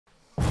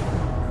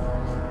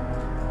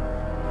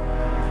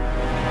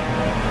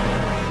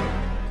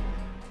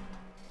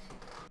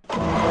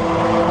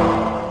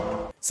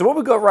So what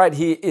we've got right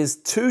here is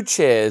 2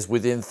 chairs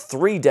within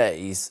 3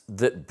 days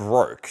that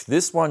broke.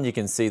 This one, you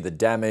can see the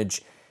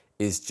damage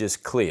is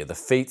just clear. The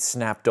feet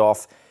snapped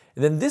off.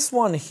 And then this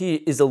one here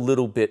is a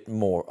little bit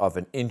more of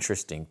an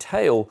interesting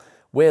tale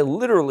where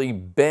literally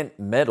bent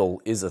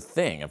metal is a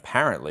thing,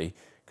 apparently,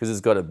 because it's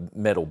got a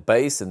metal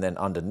base and then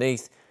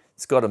underneath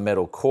it's got a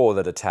metal core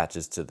that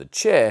attaches to the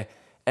chair.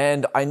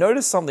 And I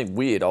noticed something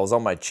weird. I was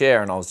on my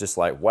chair and I was just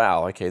like,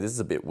 wow, okay, this is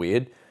a bit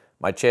weird.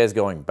 My chair's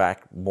going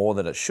back more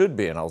than it should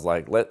be. And I was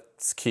like,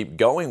 let's keep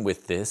going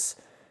with this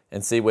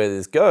and see where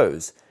this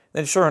goes.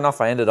 Then sure enough,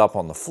 I ended up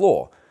on the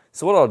floor.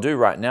 So what I'll do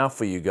right now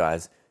for you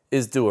guys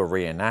is do a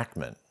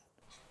reenactment.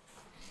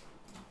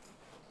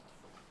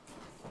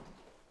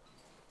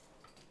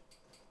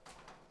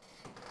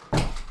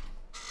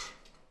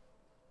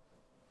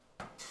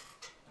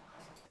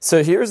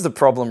 So here's the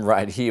problem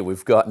right here.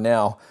 We've got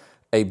now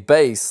a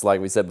base,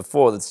 like we said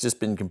before, that's just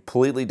been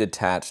completely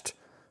detached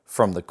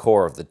from the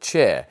core of the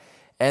chair.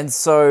 And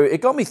so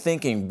it got me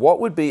thinking, what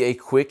would be a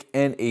quick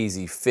and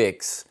easy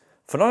fix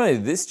for not only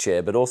this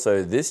chair, but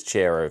also this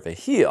chair over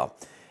here?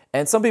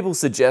 And some people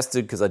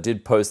suggested, because I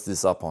did post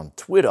this up on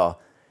Twitter,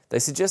 they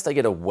suggest I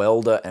get a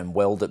welder and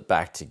weld it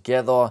back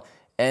together.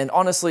 And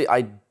honestly,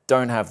 I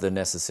don't have the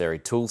necessary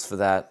tools for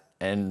that,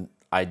 and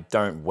I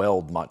don't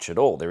weld much at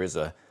all. There is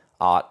a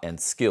art and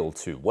skill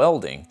to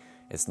welding.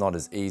 It's not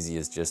as easy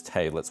as just,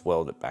 hey, let's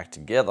weld it back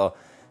together.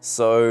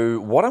 So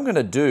what I'm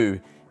gonna do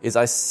is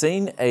I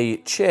seen a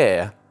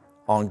chair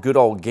on good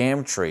old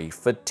Gammtre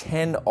for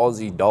 10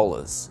 Aussie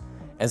dollars.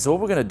 And so what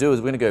we're gonna do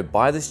is we're gonna go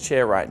buy this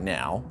chair right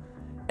now.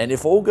 And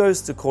if all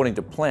goes according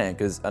to plan,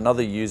 because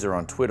another user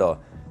on Twitter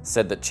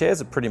said that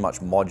chairs are pretty much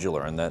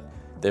modular and that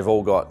they've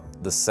all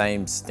got the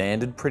same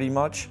standard pretty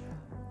much.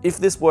 If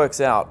this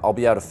works out, I'll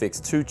be able to fix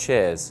 2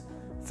 chairs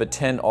for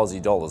 10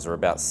 Aussie dollars, or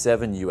about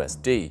 7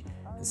 USD.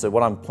 And so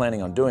what I'm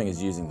planning on doing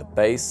is using the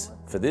base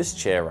for this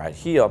chair right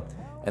here,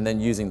 and then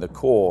using the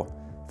core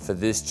for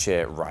this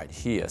chair right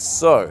here.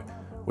 So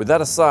with that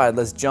aside,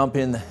 let's jump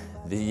in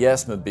the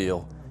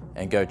Yes-mobile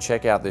and go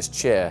check out this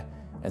chair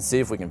and see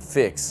if we can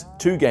fix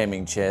 2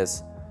 gaming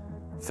chairs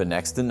for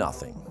next to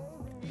nothing.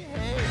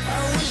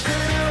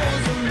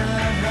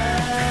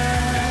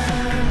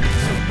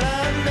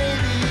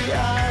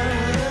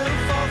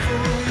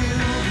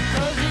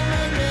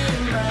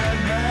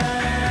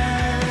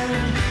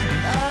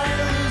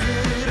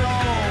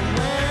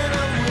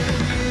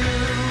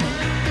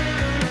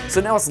 So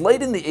now it's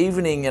late in the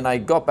evening and I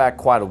got back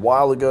quite a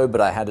while ago,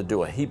 but I had to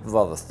do a heap of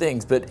other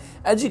things. But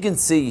as you can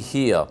see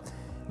here,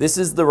 this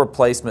is the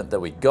replacement that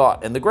we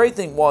got. And the great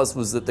thing was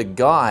that the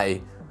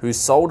guy who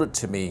sold it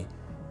to me,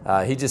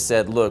 he just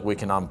said, look, we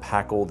can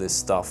unpack all this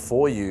stuff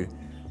for you.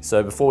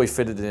 So before we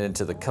fitted it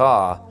into the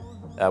car,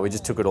 we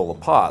just took it all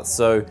apart.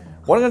 So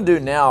what I'm gonna do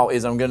now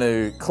is I'm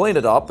gonna clean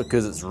it up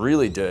because it's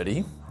really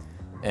dirty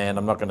and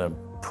I'm not gonna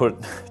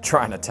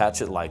try and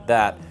attach it like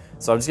that.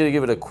 So I'm just gonna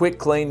give it a quick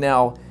clean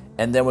now,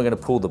 and then we're gonna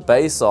pull the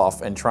base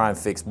off and try and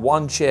fix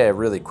 1 chair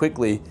really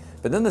quickly.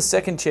 But then the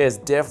second chair is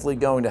definitely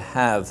going to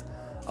have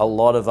a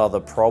lot of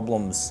other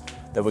problems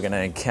that we're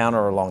gonna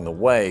encounter along the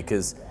way,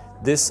 because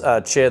this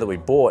chair that we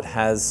bought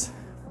has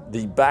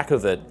the back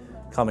of it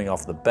coming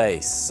off the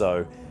base.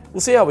 So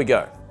we'll see how we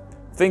go.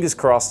 Fingers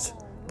crossed,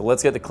 but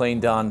let's get the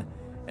clean done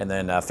and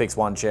then fix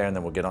 1 chair, and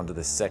then we'll get onto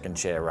this second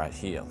chair right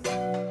here.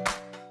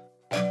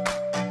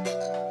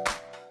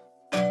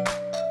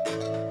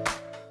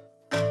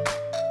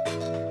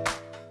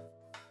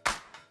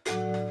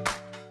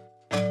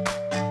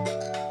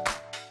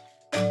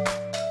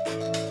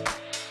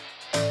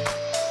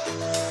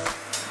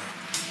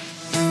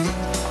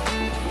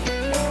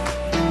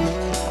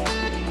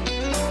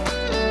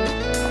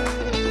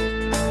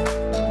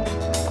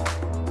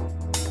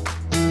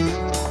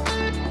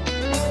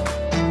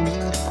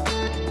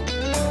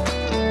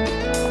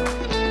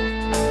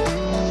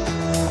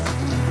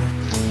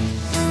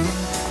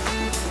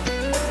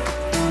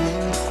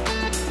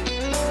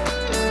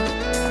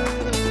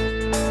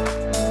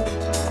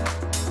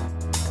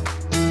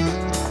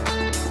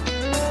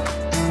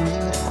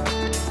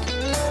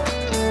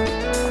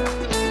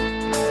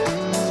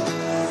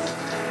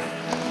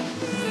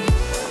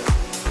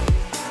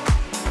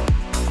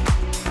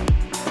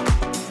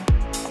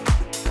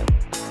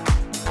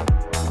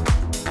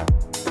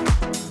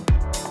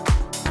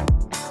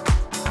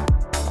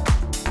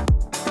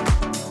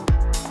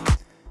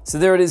 So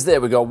there it is there.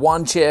 We got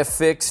 1 chair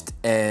fixed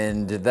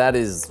and that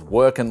is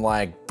working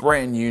like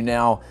brand new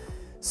now.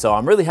 So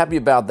I'm really happy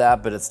about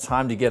that, but it's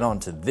time to get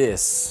onto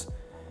this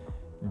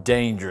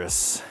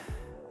dangerous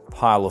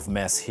pile of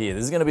mess here.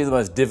 This is gonna be the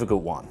most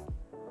difficult one.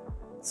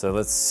 So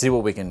let's see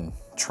what we can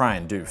try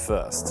and do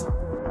first.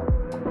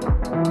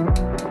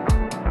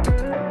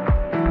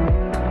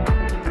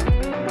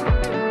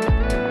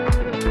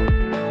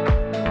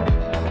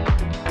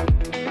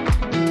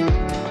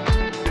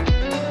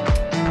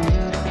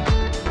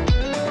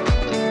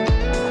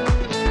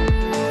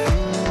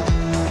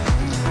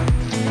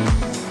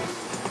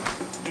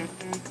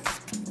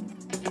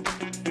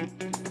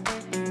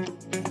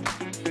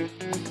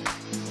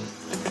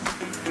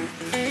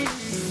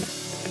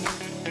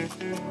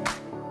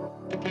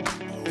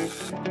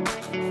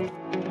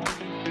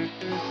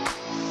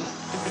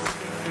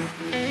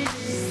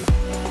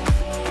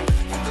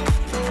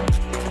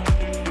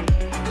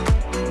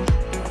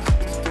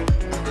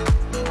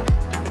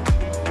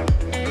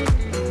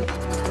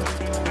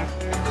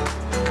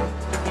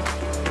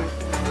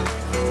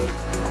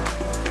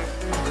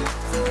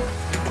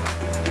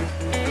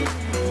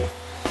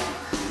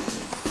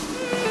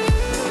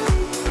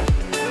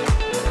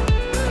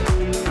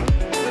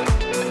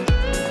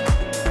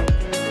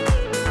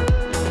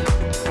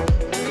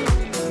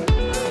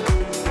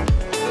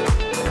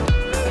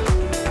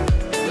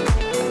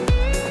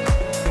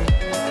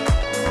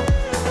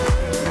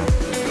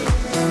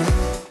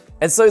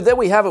 And so there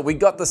we have it. We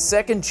got the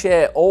second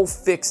chair all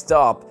fixed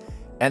up,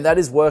 and that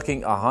is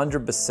working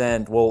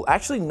 100%. Well,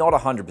 actually not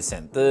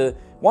 100%. The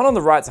one on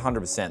the right's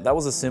 100%. That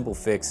was a simple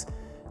fix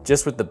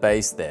just with the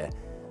base there.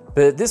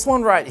 But this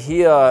one right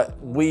here,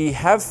 we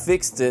have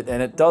fixed it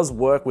and it does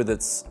work with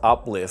its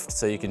uplift,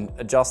 so you can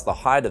adjust the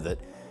height of it.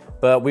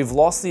 But we've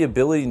lost the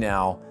ability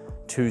now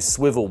to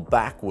swivel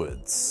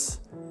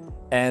backwards.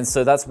 And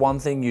so that's one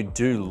thing you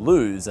do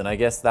lose, and I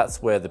guess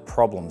that's where the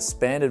problem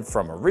spanned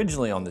from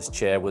originally on this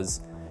chair,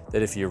 was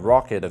that if you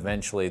rock it,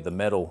 eventually the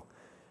metal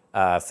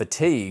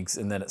fatigues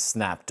and then it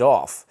snapped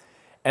off.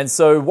 And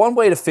so one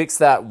way to fix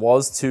that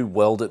was to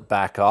weld it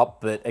back up,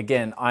 but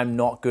again, I'm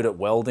not good at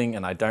welding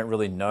and I don't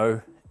really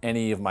know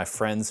any of my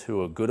friends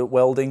who are good at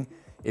welding.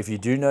 If you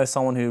do know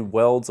someone who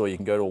welds, or you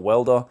can go to a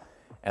welder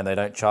and they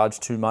don't charge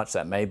too much,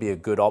 that may be a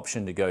good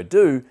option to go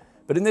do.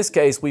 But in this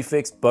case, we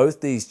fixed both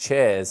these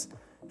chairs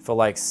for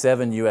like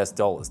 $7 US,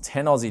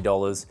 10 Aussie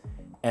dollars,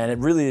 and it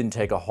really didn't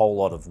take a whole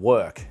lot of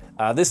work.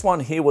 This one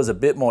here was a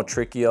bit more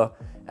trickier,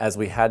 as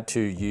we had to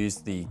use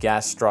the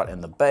gas strut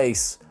and the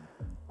base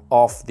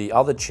off the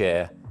other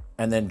chair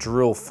and then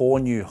drill 4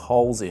 new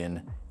holes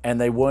in,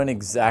 and they weren't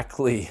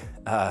exactly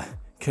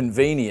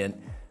convenient.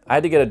 I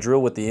had to get a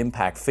drill with the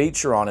impact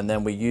feature on, and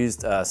then we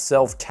used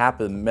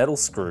self-tapper metal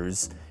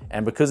screws,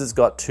 and because it's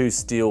got 2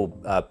 steel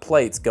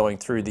plates going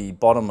through the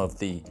bottom of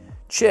the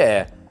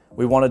chair,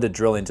 we wanted to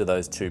drill into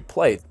those 2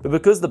 plates. But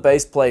because the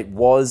base plate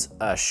was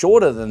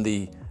shorter than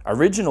the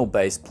original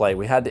base plate,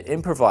 we had to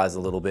improvise a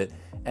little bit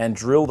and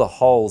drill the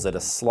holes at a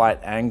slight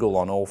angle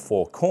on all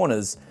 4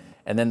 corners,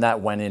 and then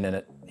that went in and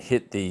it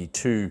hit the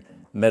 2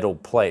 metal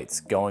plates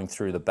going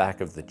through the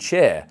back of the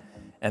chair,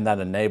 and that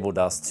enabled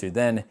us to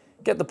then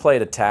get the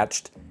plate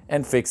attached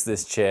and fix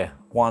this chair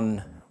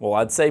well,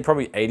 I'd say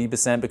probably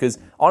 80%, because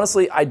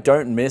honestly, I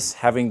don't miss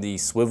having the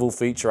swivel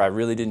feature. I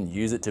really didn't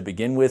use it to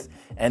begin with,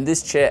 and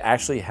this chair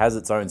actually has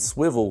its own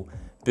swivel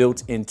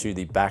built into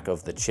the back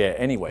of the chair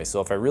anyway.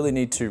 So if I really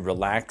need to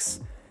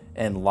relax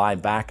and lie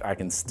back, I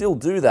can still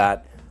do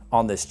that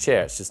on this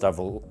chair. It's just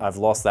I've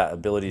lost that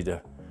ability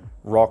to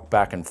rock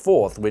back and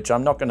forth, which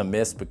I'm not gonna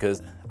miss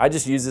because I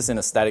just use this in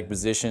a static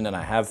position and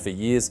I have for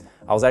years.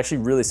 I was actually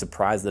really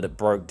surprised that it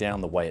broke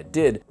down the way it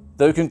did.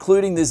 Though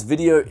concluding this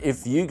video,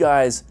 if you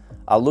guys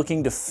are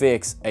looking to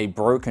fix a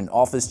broken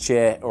office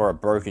chair or a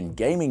broken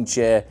gaming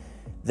chair,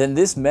 then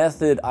this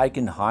method, I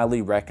can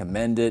highly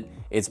recommend it.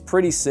 It's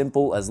pretty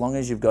simple as long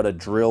as you've got a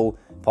drill,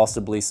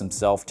 possibly some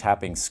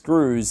self-tapping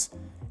screws,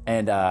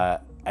 and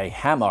a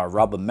hammer,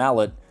 rubber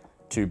mallet,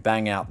 to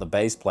bang out the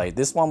base plate.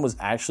 This one was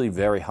actually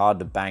very hard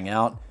to bang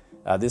out.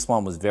 This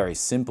one was very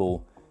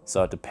simple,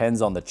 so it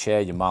depends on the chair,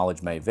 your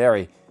mileage may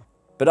vary.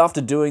 But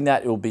after doing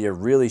that, it will be a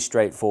really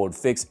straightforward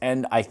fix.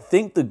 And I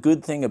think the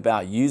good thing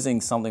about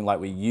using something like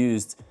we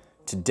used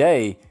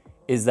today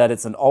is that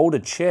it's an older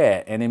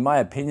chair, and in my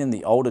opinion,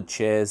 the older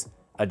chairs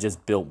are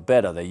just built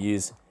better. They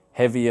use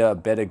heavier,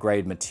 better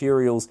grade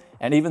materials,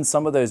 and even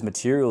some of those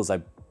materials,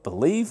 I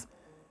believe,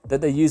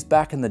 that they used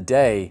back in the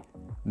day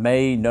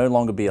may no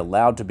longer be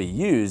allowed to be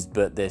used,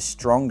 but they're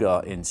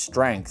stronger in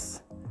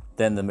strength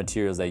than the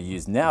materials they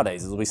use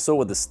nowadays. As we saw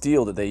with the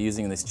steel that they're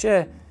using in this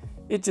chair,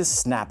 it just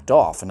snapped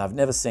off, and I've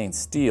never seen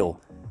steel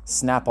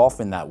snap off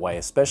in that way,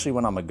 especially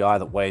when I'm a guy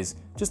that weighs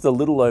just a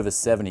little over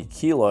 70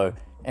 kilo,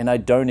 and I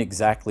don't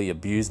exactly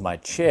abuse my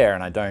chair,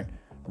 and I don't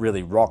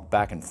really rock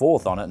back and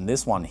forth on it. And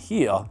this one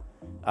here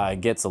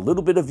gets a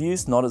little bit of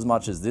use, not as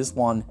much as this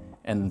one,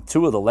 and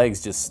 2 of the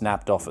legs just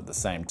snapped off at the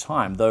same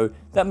time, though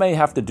that may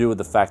have to do with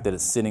the fact that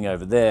it's sitting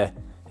over there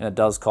and it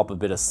does cop a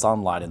bit of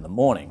sunlight in the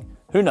morning.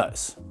 Who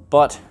knows?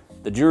 But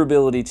the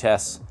durability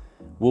tests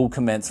will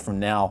commence from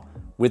now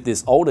with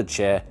this older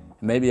chair.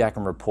 Maybe I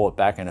can report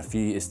back in a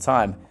few years'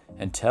 time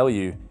and tell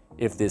you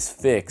if this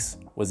fix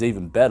was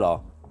even better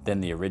than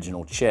the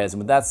original chairs. And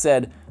with that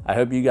said, I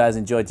hope you guys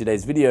enjoyed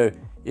today's video.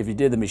 If you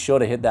did, then be sure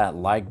to hit that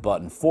like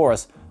button for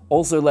us.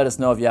 Also, let us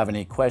know if you have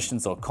any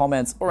questions or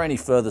comments or any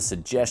further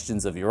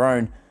suggestions of your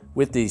own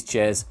with these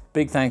chairs.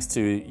 Big thanks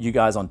to you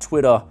guys on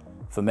Twitter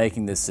for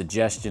making this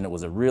suggestion. It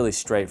was a really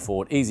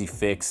straightforward, easy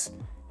fix,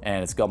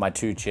 and it's got my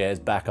 2 chairs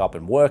back up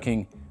and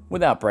working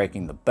without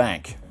breaking the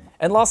bank.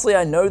 And lastly,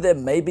 I know there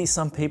may be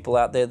some people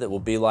out there that will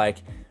be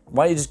like,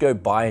 why don't you just go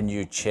buy a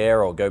new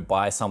chair or go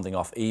buy something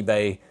off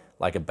eBay,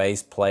 like a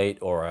base plate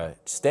or a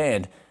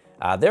stand?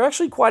 They're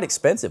actually quite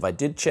expensive. I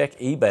did check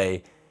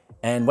eBay,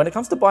 and when it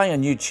comes to buying a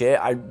new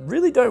chair, I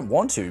really don't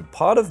want to.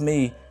 Part of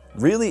me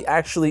really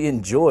actually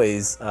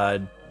enjoys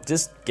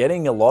just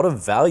getting a lot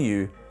of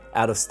value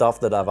out of stuff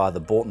that I've either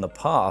bought in the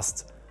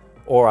past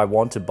or I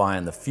want to buy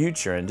in the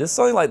future. And just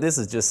something like this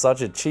is just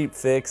such a cheap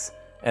fix,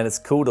 and it's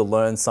cool to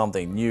learn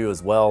something new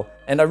as well.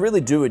 And I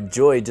really do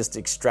enjoy just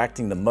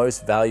extracting the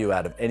most value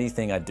out of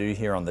anything I do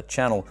here on the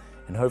channel,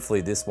 and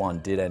hopefully this one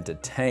did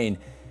entertain.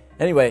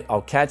 Anyway,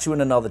 I'll catch you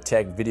in another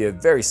tech video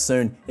very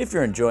soon. If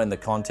you're enjoying the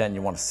content and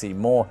you want to see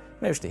more,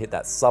 make sure to hit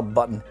that sub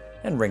button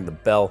and ring the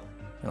bell,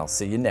 and I'll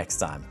see you next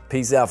time.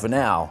 Peace out for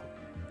now.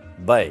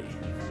 Bye.